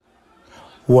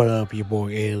What up, your boy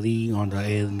A Lee on the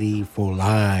A Lee for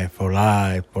live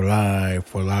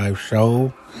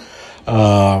show.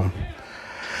 Uh,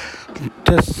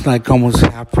 just like almost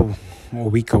half a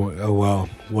week ago,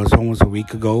 was almost a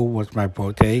week ago was my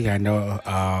birthday. I know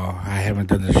I haven't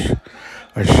done a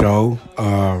show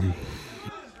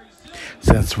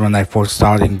since when I first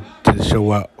started to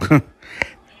show up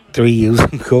 3 years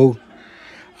ago.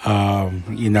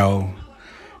 You know,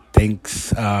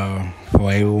 thanks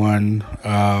for everyone,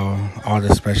 all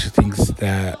the special things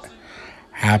that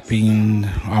happened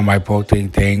on my birthday.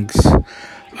 Thanks.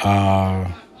 And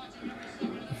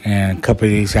a couple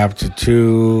of days after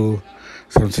too,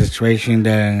 some situation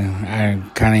that I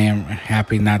kind of am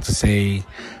happy not to say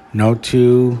no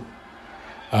to.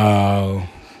 Yeah.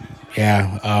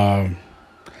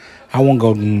 I won't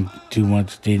go too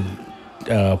much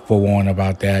for one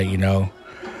about that.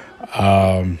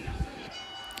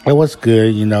 It was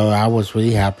good. I was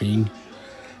really happy.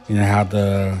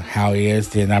 How it is.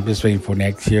 Then I'm just waiting for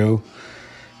next year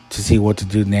to see what to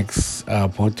do next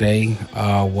birthday.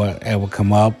 What will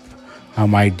come up. I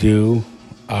might do.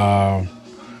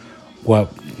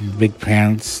 What big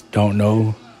parents don't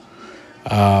know.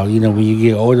 When you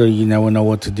get older, you never know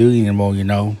what to do anymore.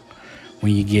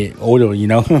 When you get older,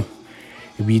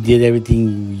 if you did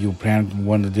everything your parents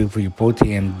wanted to do for your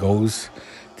birthday and goals,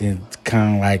 then it's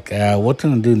kind of like, what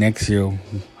to do next year?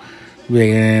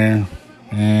 Yeah,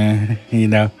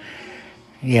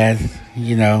 yes,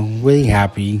 really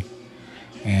happy.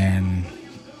 And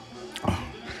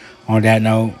on that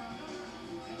note,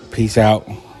 peace out.